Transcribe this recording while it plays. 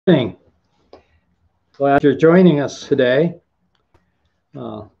Morning. Glad you're joining us today.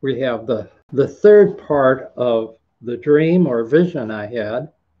 We have the third part of the dream or vision I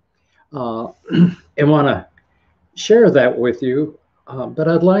had, and want to share that with you. But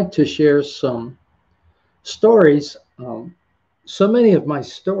I'd like to share some stories. So many of my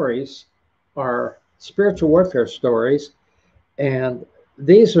stories are spiritual warfare stories, and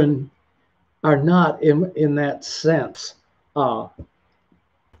these are not in that sense. Uh,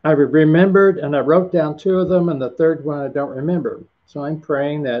 I remembered and I wrote down two of them, and the third one I don't remember. So I'm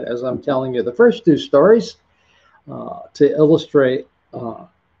praying that as I'm telling you the first two stories to illustrate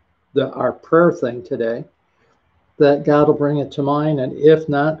our prayer thing today, that God will bring it to mind. And if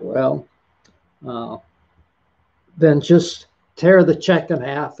not, well, uh, then just tear the check in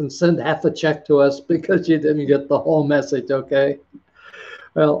half and send half the check to us because you didn't get the whole message, okay?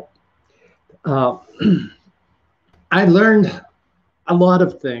 Well, uh, I learned a lot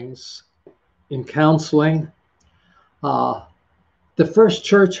of things in counseling. Uh, the first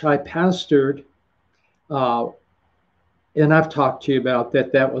church I pastored, uh, and I've talked to you about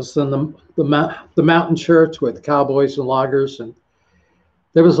that. That was in the mountain church with cowboys and loggers. And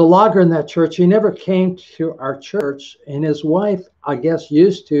there was a logger in that church. He never came to our church, and his wife, I guess,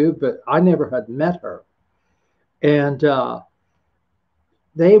 used to, but I never had met her. And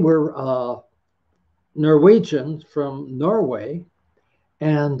they were Norwegian from Norway.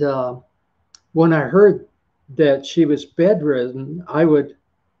 And when I heard that she was bedridden, I would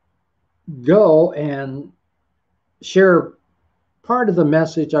go and share part of the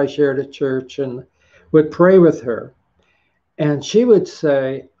message I shared at church and would pray with her. And she would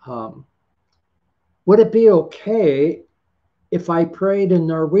say, would it be okay if I prayed in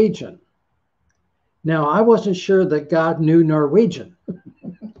Norwegian? Now, I wasn't sure that God knew Norwegian,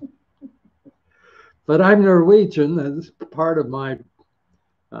 but I'm Norwegian. That's part of my,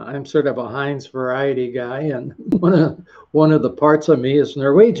 I'm sort of a Heinz variety guy, and one of the parts of me is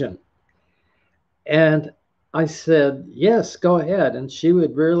Norwegian. And I said, yes, go ahead. And she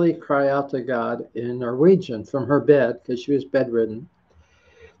would really cry out to God in Norwegian from her bed because she was bedridden.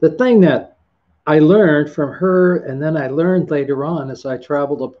 The thing that I learned from her, and then I learned later on as I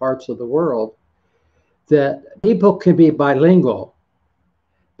traveled to parts of the world, that people can be bilingual,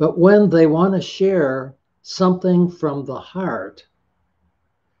 but when they want to share something from the heart,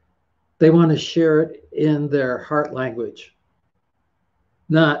 they want to share it in their heart language,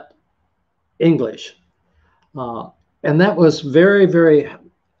 not English. And that was very, very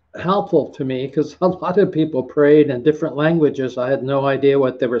helpful to me because a lot of people prayed in different languages. I had no idea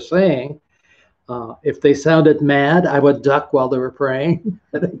what they were saying. If they sounded mad, I would duck while they were praying.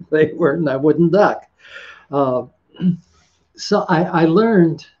 If they weren't, I wouldn't duck. So I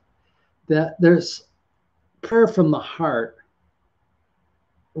learned that there's prayer from the heart,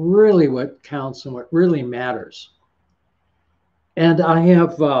 really what counts and what really matters. And I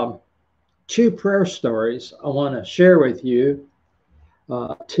have two prayer stories I want to share with you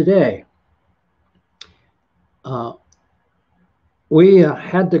today. We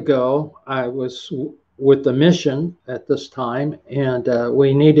had to go. I was with the mission at this time, and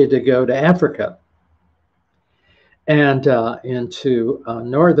we needed to go to Africa and into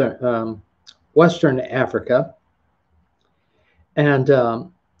northern, Western Africa. And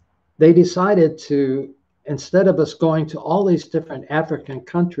they decided to, instead of us going to all these different African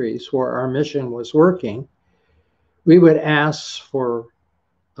countries where our mission was working, we would ask for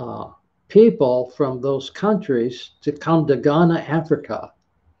people from those countries to come to Ghana, Africa.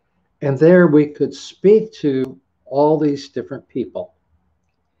 And there we could speak to all these different people.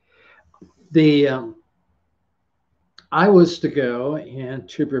 I was to go and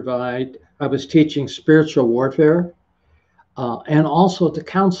to provide, I was teaching spiritual warfare and also to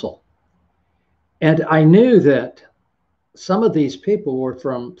counsel. And I knew that some of these people were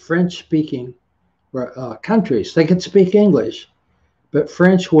from French-speaking countries. They could speak English, but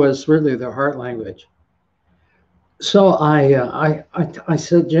French was really their heart language. So I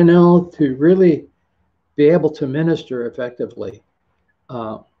said, to really be able to minister effectively,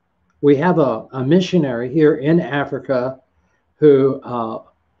 we have a missionary here in Africa who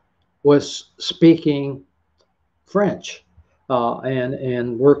was speaking French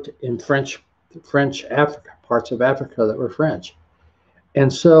and worked in French Africa, parts of Africa that were French.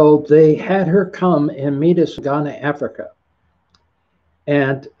 And so they had her come and meet us in Ghana, Africa.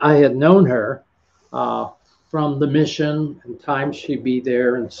 And I had known her from the mission and times she'd be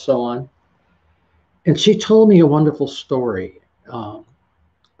there and so on. And she told me a wonderful story,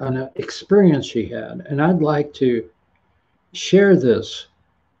 an experience she had. And I'd like to share this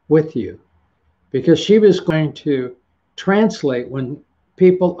with you because she was going to translate when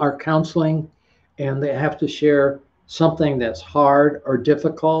people are counseling and they have to share something that's hard or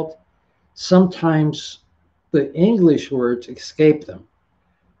difficult, sometimes the English words escape them.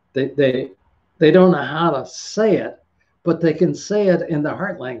 They don't know how to say it, but they can say it in the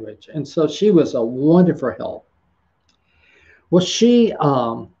heart language. And so she was a wonderful help. Well, she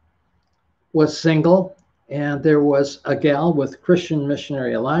was single, and there was a gal with Christian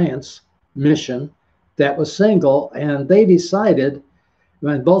Missionary Alliance mission that was single, and they decided,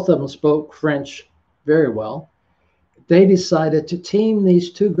 when both of them spoke French very well, they decided to team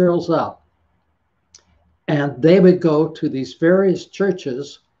these two girls up, and they would go to these various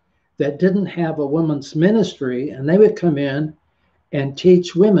churches that didn't have a women's ministry, and they would come in and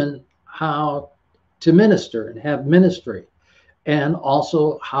teach women how to minister and have ministry, and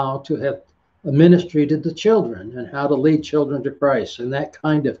also how to have a ministry to the children and how to lead children to Christ and that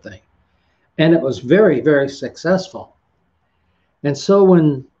kind of thing. And it was very, very successful. And so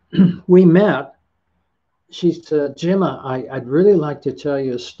when we met, she said, Jim, I'd really like to tell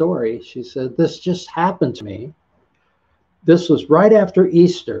you a story. She said, this just happened to me. This was right after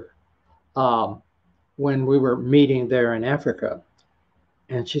Easter, when we were meeting there in Africa.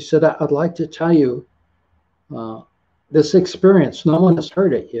 And she said, I'd like to tell you this experience. No one has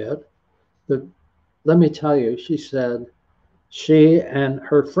heard it yet. But let me tell you, she said, she and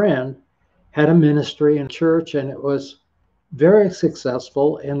her friend had a ministry in church, and it was very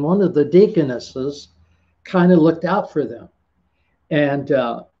successful. And one of the deaconesses kind of looked out for them. And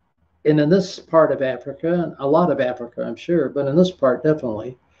in this part of Africa, and a lot of Africa, I'm sure, but in this part,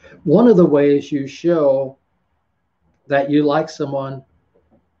 definitely, one of the ways you show that you like someone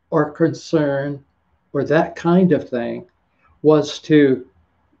or concern or that kind of thing was to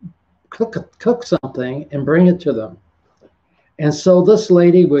cook something and bring it to them. And so this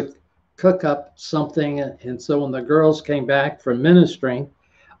lady would cook up something, and so when the girls came back from ministering,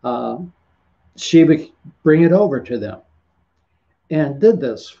 she would bring it over to them, and did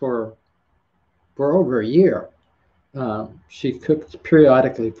this for over a year. She cooked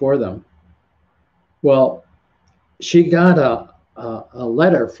periodically for them. Well, she got a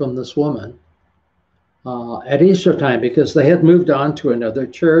letter from this woman at Easter time, because they had moved on to another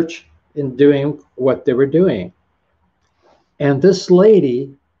church in doing what they were doing. And this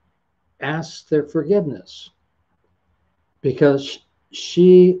lady asked their forgiveness because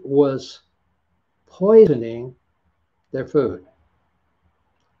she was poisoning their food.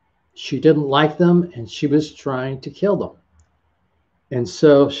 She didn't like them, and she was trying to kill them. And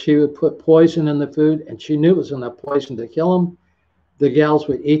so she would put poison in the food, and she knew it was enough poison to kill them. The gals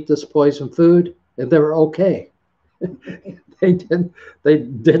would eat this poison food, and they were okay. They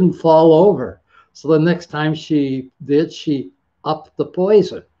didn't fall over. So the next time she did, she upped the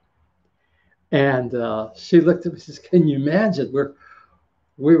poison. And she looked at me and says, can you imagine?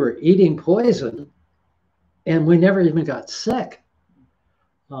 We were eating poison, and we never even got sick.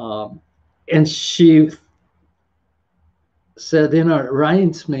 And she said, it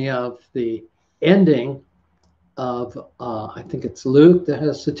reminds me of the ending of, I think it's Luke that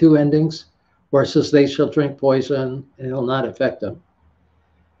has the two endings, where it says they shall drink poison and it will not affect them.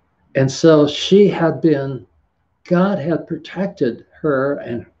 And so she had God had protected her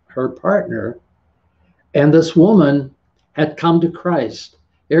and her partner, and this woman had come to Christ.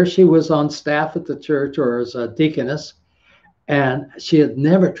 There she was on staff at the church, or as a deaconess, and she had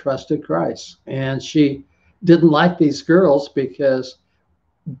never trusted Christ. And she didn't like these girls because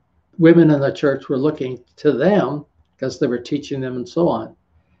women in the church were looking to them because they were teaching them and so on.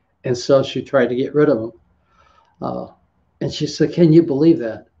 And so she tried to get rid of them. And she said, can you believe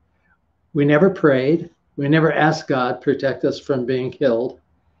that? We never prayed. We never asked God to protect us from being killed.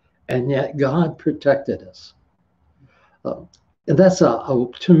 And yet God protected us. And that's,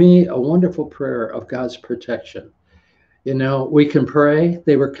 to me, a wonderful prayer of God's protection. You know, we can pray.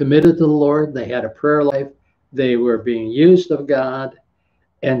 They were committed to the Lord. They had a prayer life. They were being used of God.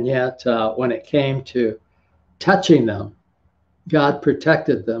 And yet, when it came to touching them, God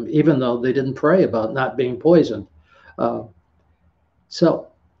protected them, even though they didn't pray about not being poisoned. So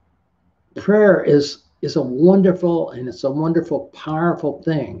prayer is a wonderful, and it's a wonderful, powerful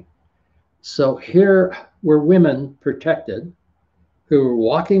thing. So here were women protected who were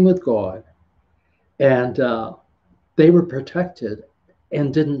walking with God, and they were protected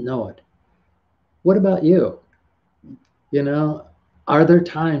and didn't know it. What about you? You know, are there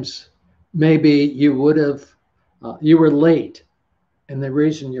times maybe you would have, you were late, and the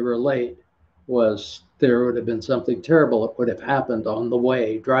reason you were late was there would have been something terrible that would have happened on the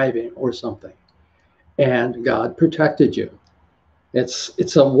way driving or something, and God protected you.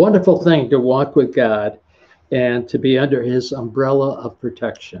 It's a wonderful thing to walk with God and to be under his umbrella of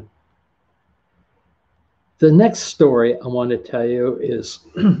protection. The next story I want to tell you is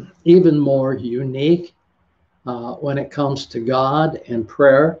even more unique when it comes to God and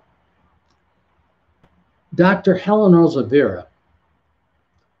prayer. Dr. Helen Rosavera,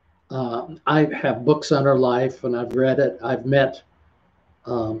 I have books on her life and I've read it. I've met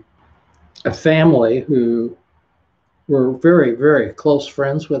a family who were very, very close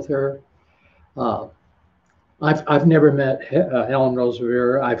friends with her. I've never met Helen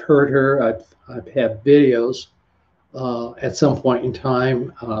Rosavera. I've heard her. I've had videos at some point in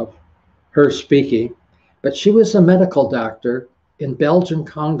time of her speaking, but she was a medical doctor in Belgian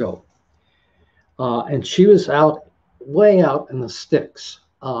Congo, and she was way out in the sticks,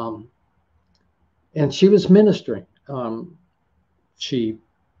 and she was ministering. She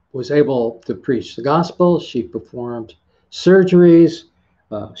was able to preach the gospel. She performed surgeries.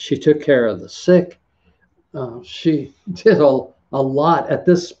 She took care of the sick. She did a lot at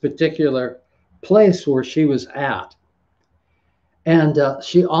this particular place where she was at. And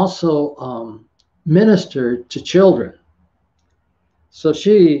she also ministered to children. So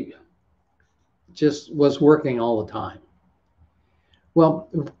she just was working all the time. Well,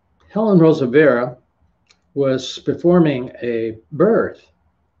 Helen Rosavera was performing a birth,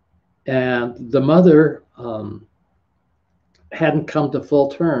 and the mother hadn't come to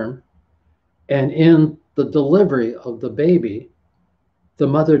full term. And in the delivery of the baby, the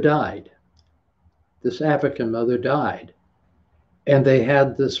mother died. This African mother died. And they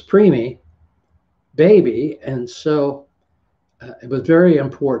had this preemie baby. And so it was very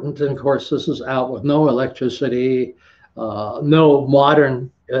important. And of course, this is out with no electricity, no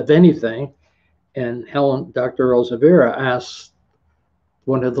modern of anything. And Dr. Rosavera asked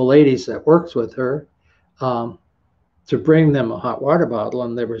one of the ladies that works with her to bring them a hot water bottle.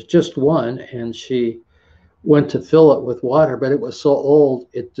 And there was just one. And she went to fill it with water, but it was so old,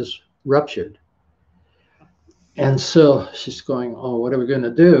 it just ruptured. And so she's going, oh, what are we going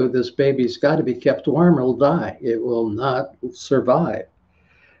to do? This baby's got to be kept warm. It'll die. It will not survive.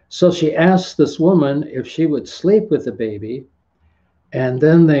 So she asked this woman if she would sleep with the baby, and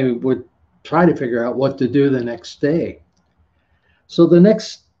then they would try to figure out what to do the next day. So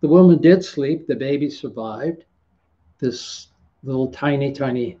the woman did sleep. The baby survived. This little tiny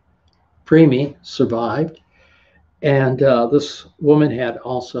preemie survived. And this woman had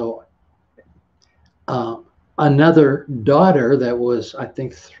also another daughter that was, I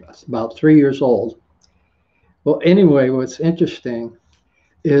think, about 3 years old. Well, anyway, what's interesting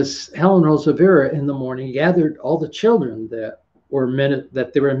is Helen Rosavera in the morning gathered all the children that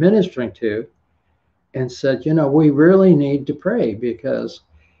they were ministering to and said, you know, we really need to pray, because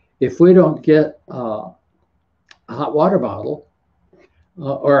if we don't get a hot water bottle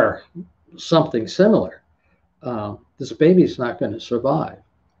or something similar, this baby's not going to survive.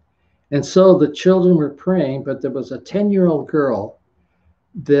 And so the children were praying, but there was a 10-year-old girl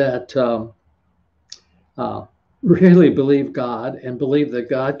that really believed God and believed that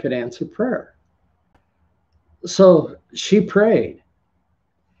God could answer prayer. So she prayed,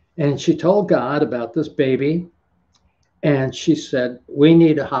 and she told God about this baby, and she said, we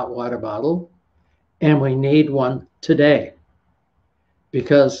need a hot water bottle, and we need one today,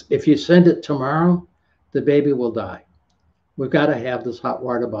 because if you send it tomorrow, the baby will die. We've got to have this hot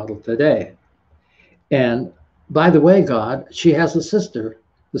water bottle today. And by the way, God, she has a sister.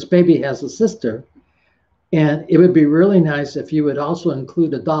 This baby has a sister. And it would be really nice if you would also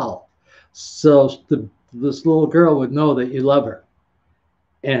include a doll, so this little girl would know that you love her.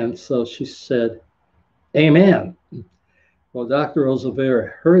 And so she said, amen. Well, Dr.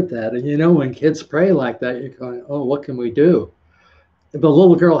 Rosavera heard that. And you know, when kids pray like that, you're going, oh, what can we do? The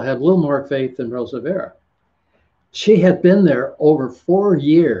little girl had a little more faith than Rosavera. She had been there over 4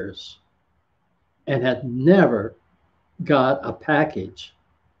 years and had never got a package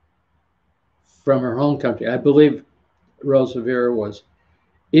from her home country. I believe Rosavera was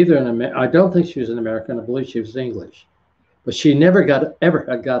either I don't think she was an American. I believe she was English. But she never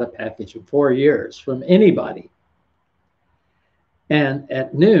ever got a package in 4 years from anybody. And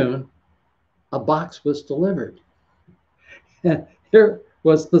at noon, a box was delivered. And here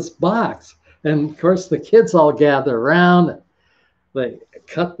was this box. And of course, the kids all gather around. They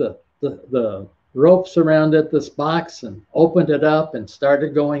cut the ropes around it, this box, and opened it up and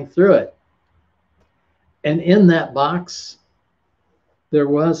started going through it. And in that box, there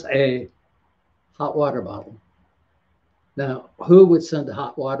was a hot water bottle. Now, who would send a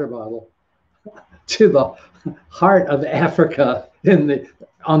hot water bottle to the heart of Africa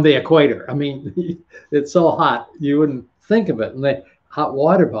on the equator? I mean, it's so hot, you wouldn't think of it. And the hot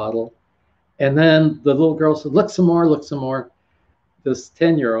water bottle. And then the little girl said, look some more, look some more. This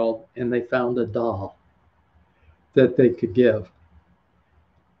 10-year-old, and they found a doll that they could give.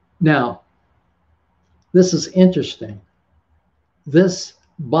 Now, this is interesting. This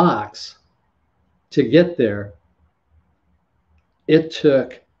box, to get there, it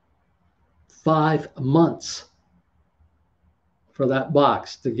took 5 months for that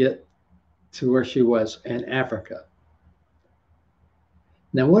box to get to where she was in Africa.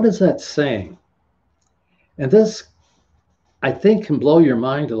 Now, what is that saying? And this, I think, can blow your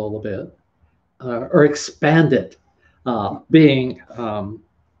mind a little bit, or expand it, being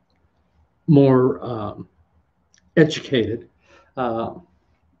more educated.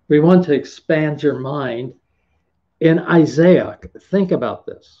 We want to expand your mind. In Isaiah, think about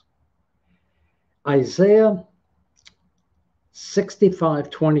this. Isaiah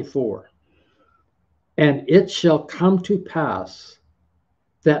 65:24. And it shall come to pass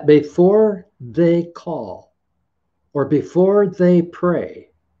that before they call or before they pray,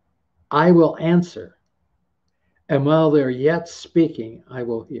 I will answer. And while they're yet speaking, I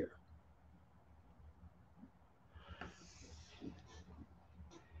will hear.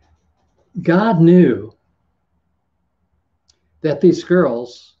 God knew that these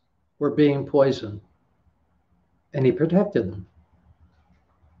girls were being poisoned, and he protected them.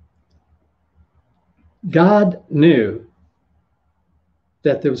 God knew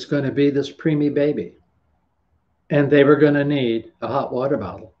that there was going to be this preemie baby, and they were going to need a hot water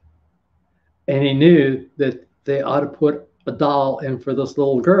bottle. And he knew that they ought to put a doll in for this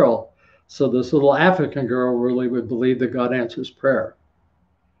little girl, so this little African girl really would believe that God answers prayer.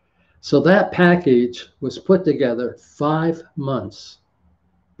 So that package was put together 5 months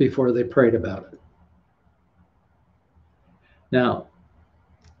before they prayed about it. Now,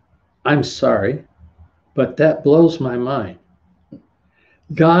 I'm sorry, but that blows my mind.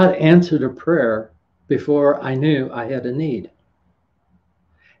 God answered a prayer before I knew I had a need,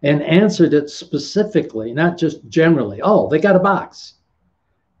 and answered it specifically, not just generally. Oh, they got a box.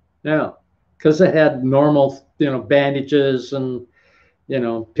 No, because it had normal, bandages and,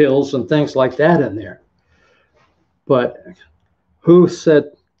 pills and things like that in there. But who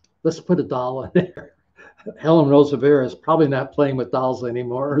said, let's put a doll in there? Helen Roosevelt is probably not playing with dolls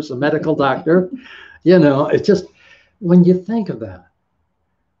anymore as a medical doctor. It's just, when you think of that,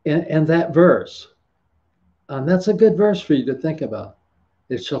 and that verse, that's a good verse for you to think about.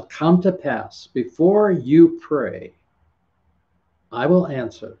 It shall come to pass before you pray, I will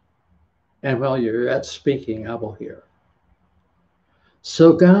answer. And while you're yet speaking, I will hear.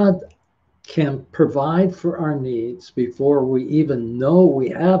 So God can provide for our needs before we even know we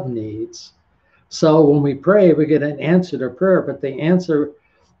have needs. So when we pray, we get an answer to prayer, but the answer,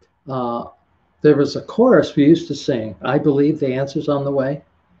 there was a chorus we used to sing, I believe the answer's on the way.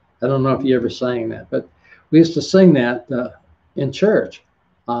 I don't know if you ever sang that, but we used to sing that in church.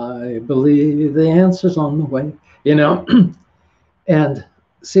 I believe the answer's on the way, And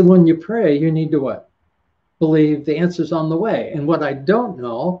see, when you pray, you need to what? Believe the answer's on the way. And what I don't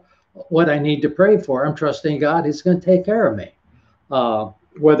know, what I need to pray for, I'm trusting God, he's going to take care of me.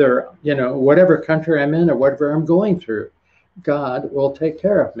 Whether, whatever country I'm in or whatever I'm going through, God will take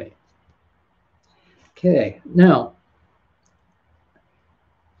care of me. Okay, now,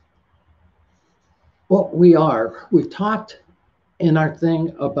 we've talked in our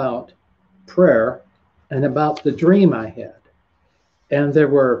thing about prayer and about the dream I had. And there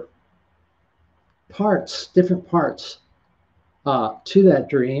were different parts to that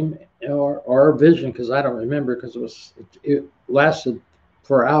dream or vision, because I don't remember, because it lasted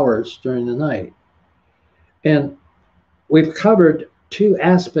for hours during the night. And we've covered 2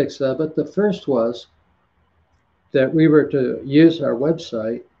 aspects of it. The first was that we were to use our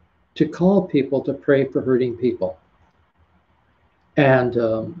website to call people to pray for hurting people. And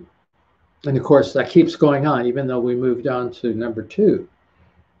of course, that keeps going on, even though we moved on to number 2.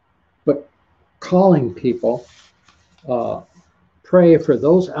 But calling people, pray for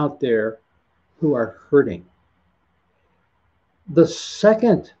those out there who are hurting. The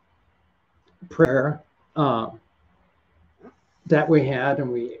second prayer that we had,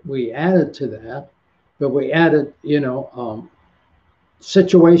 and we added to that, but we added,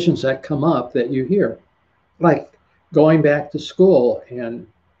 situations that come up that you hear, like going back to school, and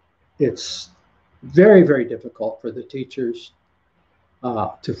it's very, very difficult for the teachers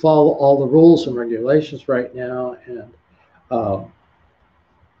to follow all the rules and regulations right now,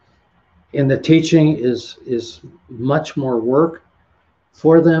 and the teaching is much more work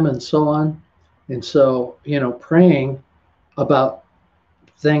for them, and so on. And so, praying about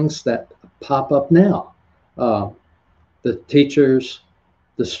things that pop up now, the teachers,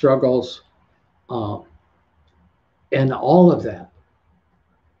 the struggles, uh, and all of that.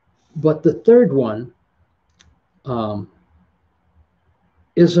 But the third one um,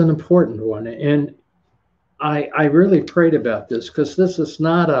 is an important one. And I really prayed about this because this is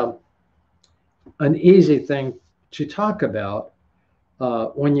not an easy thing to talk about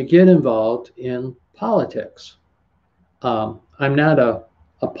when you get involved in politics. I'm not a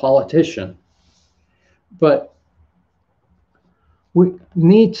politician, but we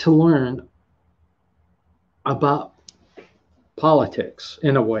need to learn about politics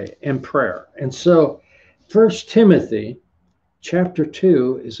in a way and prayer. And so, First Timothy chapter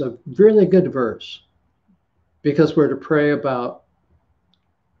 2 is a really good verse because we're to pray about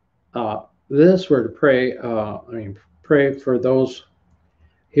this. We're to pray. Pray for those.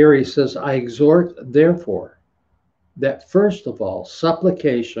 Here he says, "I exhort, therefore, that first of all,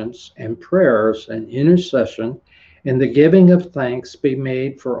 supplications and prayers and intercession and the giving of thanks be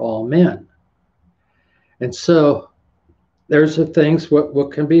made for all men." And so there's the things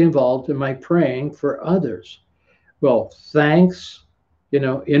what can be involved in my praying for others. Well, thanks,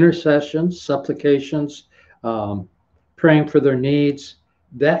 intercessions, supplications, praying for their needs,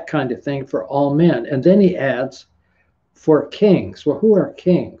 that kind of thing for all men. And then he adds, for kings. Well, who are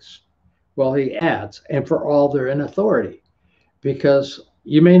kings? Well, he adds, and for all they're in authority, because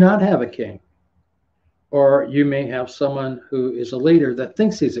you may not have a king, or you may have someone who is a leader that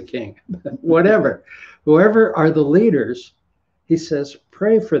thinks he's a king, whatever. Whoever are the leaders, he says,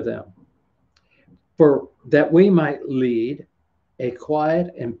 pray for them, for that we might lead a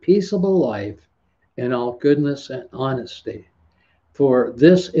quiet and peaceable life in all goodness and honesty. For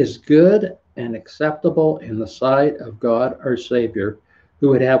this is good and acceptable in the sight of God our Savior, who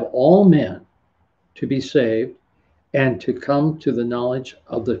would have all men to be saved and to come to the knowledge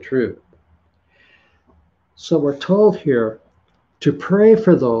of the truth. So we're told here to pray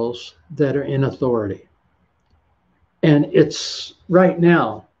for those that are in authority. And it's right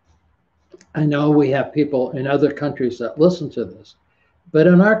now, I know we have people in other countries that listen to this, but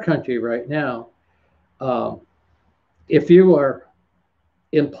in our country right now, if you are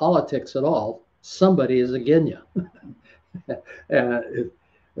in politics at all, somebody is against you.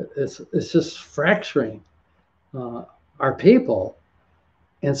 It's just fracturing our people.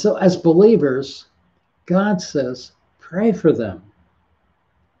 And so as believers, God says, pray for them.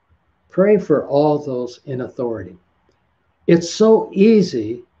 Pray for all those in authority. It's so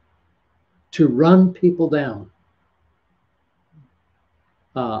easy to run people down.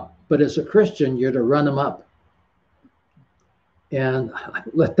 But as a Christian, you're to run them up. And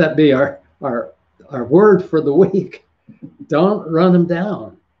let that be our word for the week. Don't run them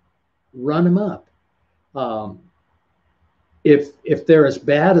down. Run them up. If they're as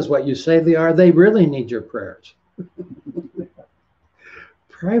bad as what you say they are, they really need your prayers.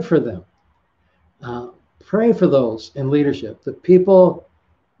 Pray for them. Pray for those in leadership, the people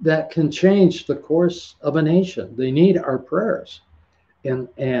that can change the course of a nation. They need our prayers.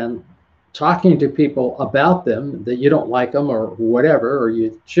 And talking to people about them, that you don't like them or whatever, or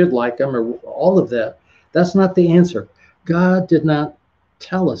you should like them or all of that, that's not the answer. God did not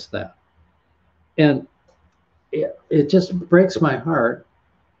tell us that. And it just breaks my heart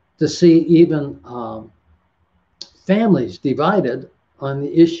to see even families divided on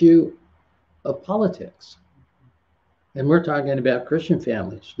the issue of politics. And we're talking about Christian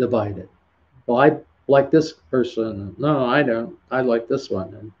families divided. Well, I like this person. No, I don't. I like this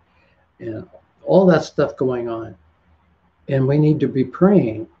one. And all that stuff going on. And we need to be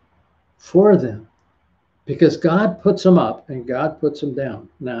praying for them because God puts them up and God puts them down.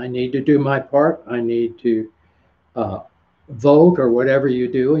 Now, I need to do my part. I need to vote or whatever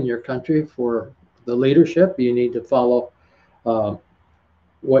you do in your country for the leadership. You need to follow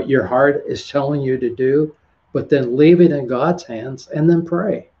what your heart is telling you to do, but then leave it in God's hands and then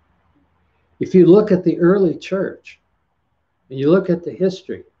pray. If you look at the early church and you look at the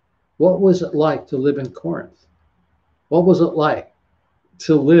history, what was it like to live in Corinth? What was it like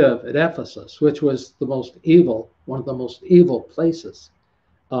to live at Ephesus, which was the most evil, one of the most evil places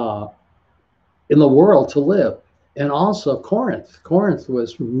in the world to live? And also Corinth. Corinth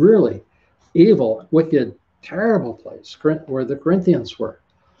was really evil, wicked, terrible place where the Corinthians were.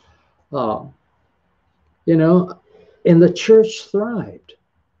 And the church thrived.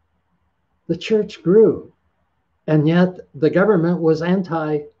 The church grew. And yet the government was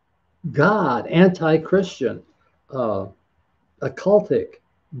anti-God, anti-Christian, occultic,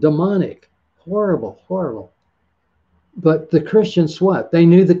 demonic, horrible, horrible. But the Christians, what? They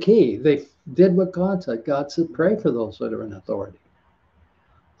knew the key. They did what God said. God said, pray for those that are in authority.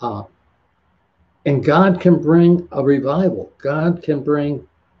 And God can bring a revival. God can bring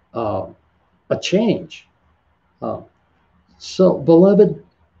a a change. So, beloved,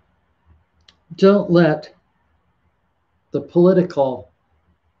 don't let the political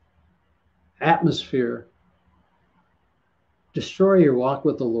atmosphere destroy your walk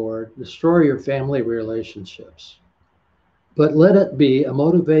with the Lord, destroy your family relationships, but let it be a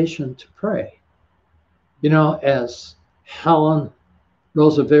motivation to pray. You know, as Helen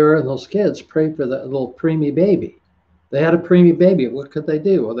Roosevelt and those kids prayed for that little preemie baby. They had a preemie baby. What could they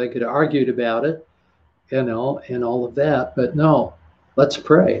do? Well, they could have argued about it, you know, and all of that. But no, let's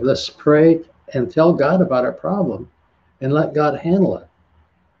pray. Let's pray and tell God about our problem and let God handle it.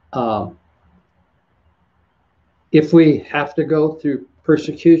 If we have to go through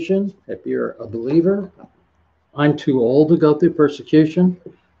persecution, if you're a believer, I'm too old to go through persecution.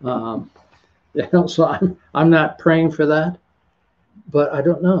 You know, so I'm not praying for that, but I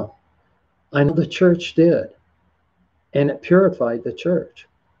don't know. I know the church did, and it purified the church.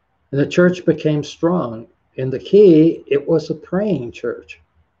 And the church became strong. And the key, it was a praying church.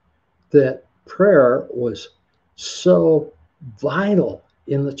 That prayer was so vital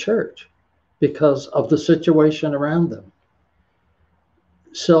in the church because of the situation around them.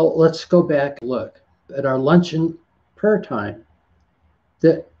 So let's go back and look at our luncheon prayer time.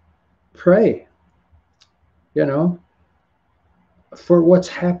 That pray, you know, for what's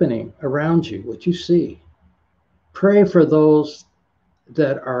happening around you, what you see. Pray for those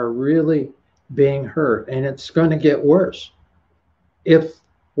that are really being hurt, and it's going to get worse if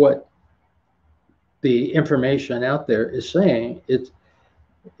what the information out there is saying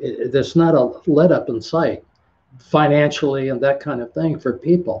there's not a let up in sight financially and that kind of thing for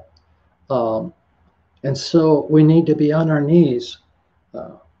people, and so we need to be on our knees.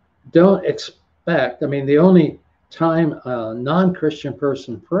 Don't expect. I mean, the only time a non-Christian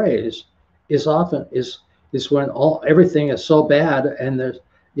person prays is often is when everything is so bad, and there's,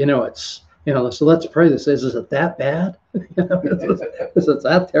 you know, it's, you know, so let's pray. This is it that bad? You know, is it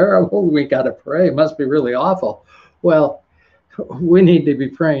that terrible? We got to pray. It must be really awful. Well, we need to be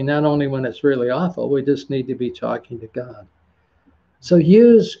praying not only when it's really awful. We just need to be talking to God. So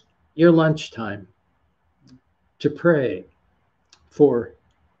use your lunchtime to pray for,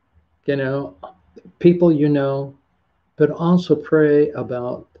 you know, people you know, but also pray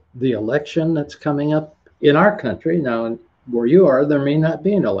about the election that's coming up in our country. Now, where you are, there may not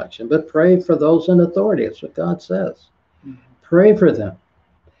be an election, but pray for those in authority. That's what God says. Mm-hmm. Pray for them.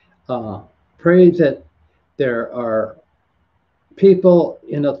 Pray that there are people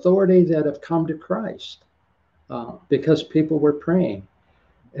in authority that have come to Christ because people were praying.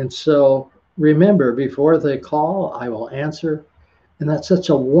 And so remember, before they call, I will answer. And that's such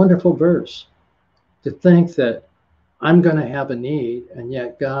a wonderful verse, to think that I'm going to have a need, and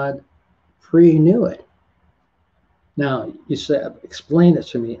yet God pre-knew it. Now, you say, explain it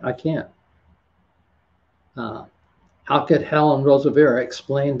to me. I can't. How could Helen Roosevelt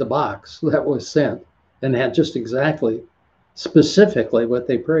explain the box that was sent and had just exactly, specifically what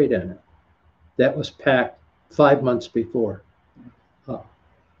they prayed in it? That was packed 5 months before.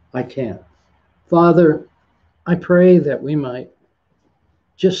 I can't. Father, I pray that we might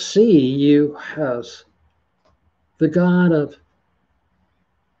just see you as the God of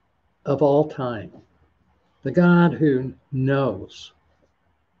all time, the God who knows.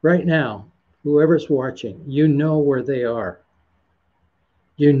 Right now, whoever's watching, you know where they are.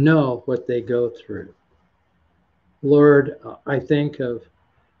 You know what they go through. Lord, I think of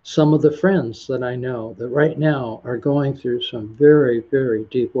some of the friends that I know that right now are going through some very, very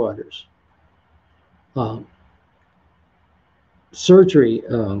deep waters. Surgery,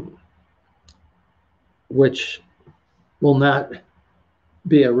 which will not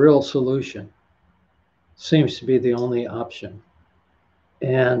be a real solution, seems to be the only option.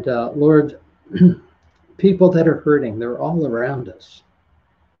 And Lord, people that are hurting, they're all around us.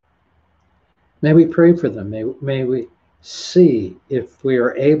 May we pray for them. May we see if we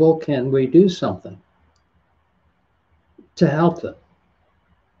are able, can we do something to help them?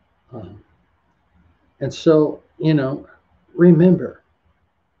 And so, you know, remember,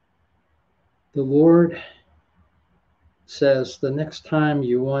 the Lord says the next time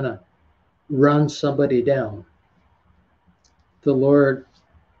you want to run somebody down, the Lord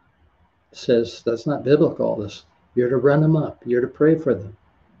says that's not biblical. You're to run them up. You're to pray for them.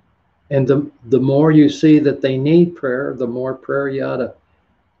 And the more you see that they need prayer, the more prayer you ought to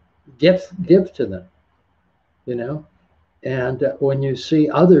give to them, you know. And when you see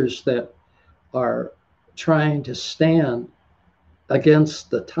others that are trying to stand against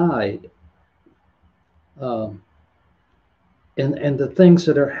the tide, and the things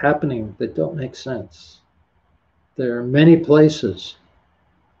that are happening that don't make sense, there are many places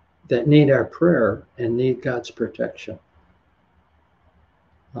that need our prayer and need God's protection.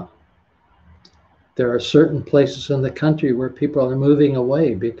 There are certain places in the country where people are moving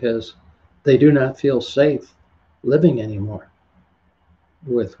away because they do not feel safe living anymore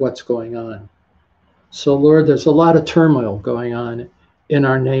with what's going on. So, Lord, there's a lot of turmoil going on in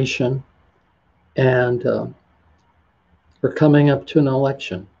our nation, and we're coming up to an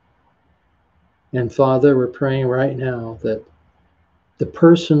election. And Father, we're praying right now that the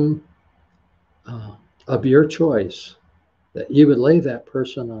person of your choice, that you would lay that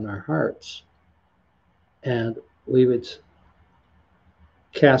person on our hearts, and we would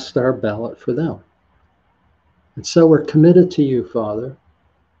cast our ballot for them. And so we're committed to you, Father.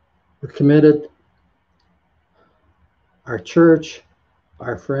 We're committed, our church,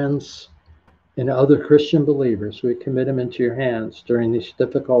 our friends, and other Christian believers. We commit them into your hands during these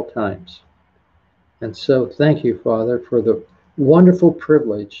difficult times. And so thank you, Father, for the wonderful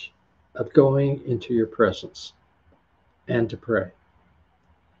privilege of going into your presence and to pray.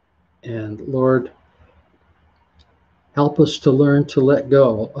 And Lord, help us to learn to let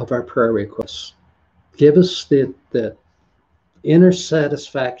go of our prayer requests. Give us the inner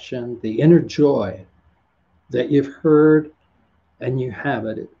satisfaction, the inner joy that you've heard and you have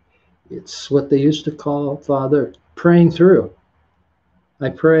it. It's what they used to call, Father, praying through. I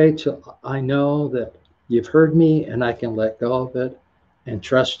pray till I know that you've heard me and I can let go of it and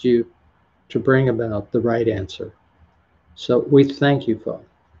trust you to bring about the right answer. So we thank you, Father,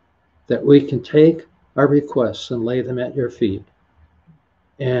 that we can take our requests and lay them at your feet,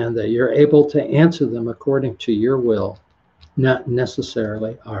 and that you're able to answer them according to your will, not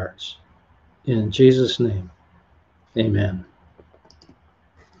necessarily ours. In Jesus' name, amen.